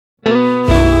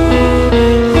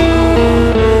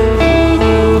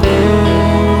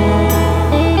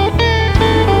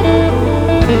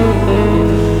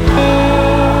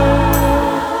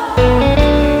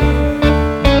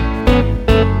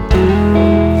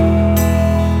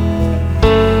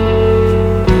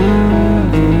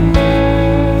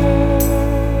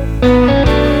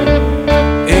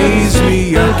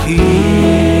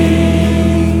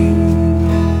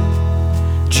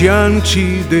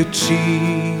diante de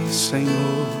ti,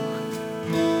 Senhor,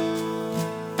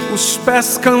 os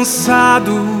pés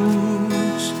cansados,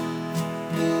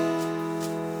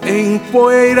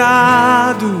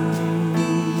 empoeirados.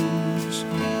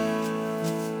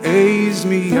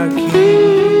 Eis-me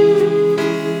aqui,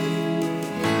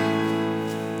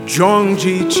 de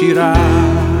onde tirar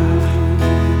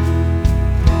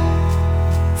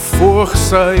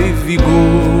força e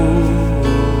vigor.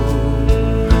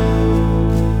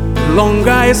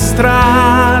 Longa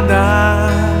estrada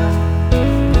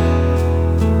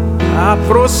a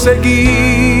prosseguir.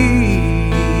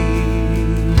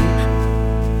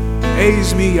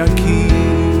 Eis-me aqui,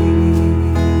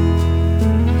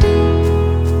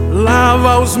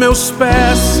 lava os meus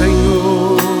pés,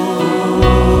 Senhor,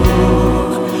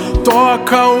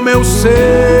 toca o meu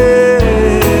ser,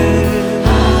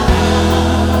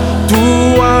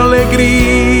 tua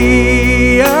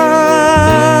alegria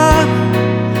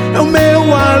é o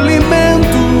meu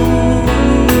alimento,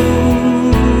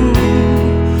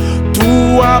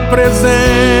 tua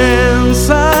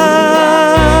presença,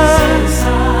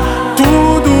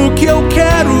 tudo que eu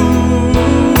quero.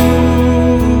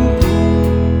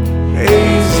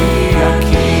 Eis-me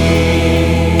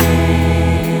aqui,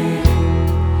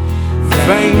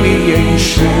 vem me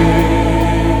encher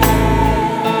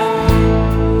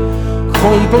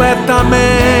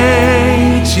completamente.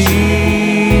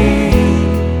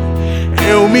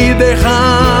 Eu me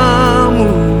derramo,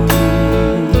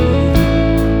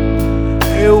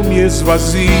 eu me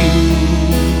esvazio.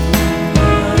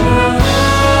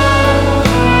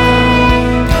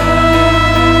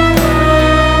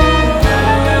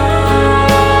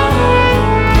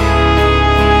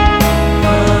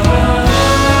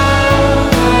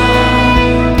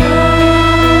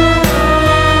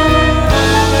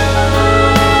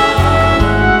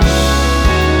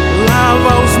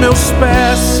 Lava os meus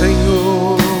pés,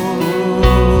 Senhor,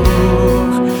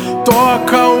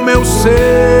 toca o meu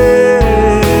ser,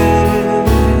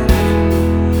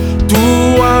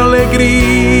 tua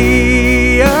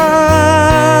alegria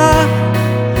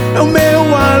é o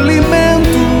meu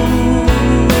alimento,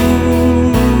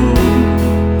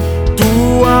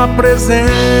 tua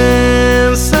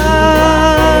presença,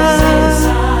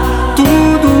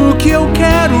 tudo que eu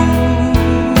quero.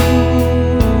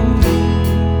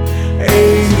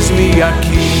 Eis-me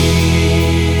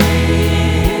aqui,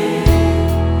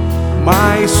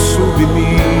 mais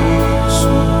submisso,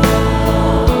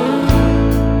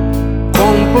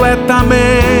 completamente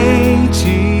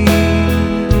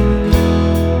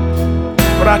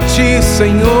pra ti,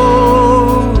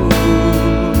 Senhor.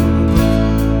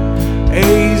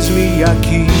 Eis-me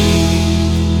aqui,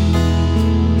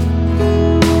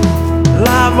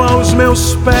 lava os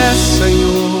meus pés,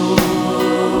 Senhor,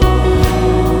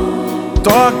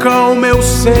 toca o meu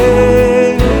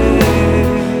ser,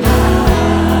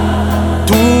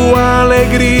 tua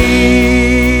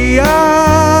alegria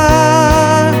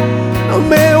é o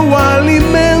meu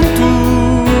alimento,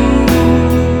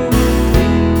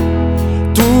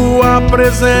 tua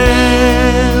presença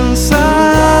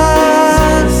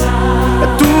é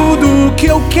tudo que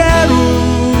eu quero.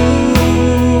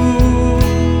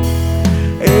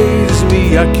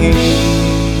 Eis-me aqui,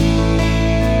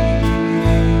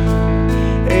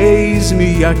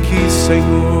 eis-me aqui,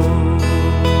 Senhor.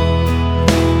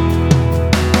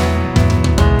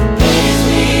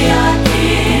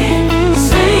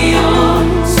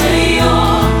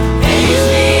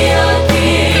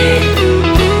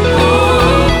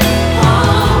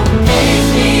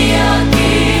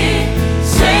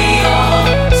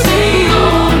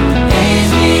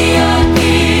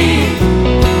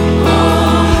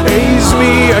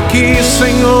 Aqui,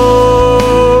 Senhor,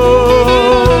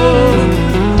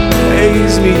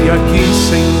 eis-me aqui,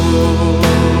 Senhor.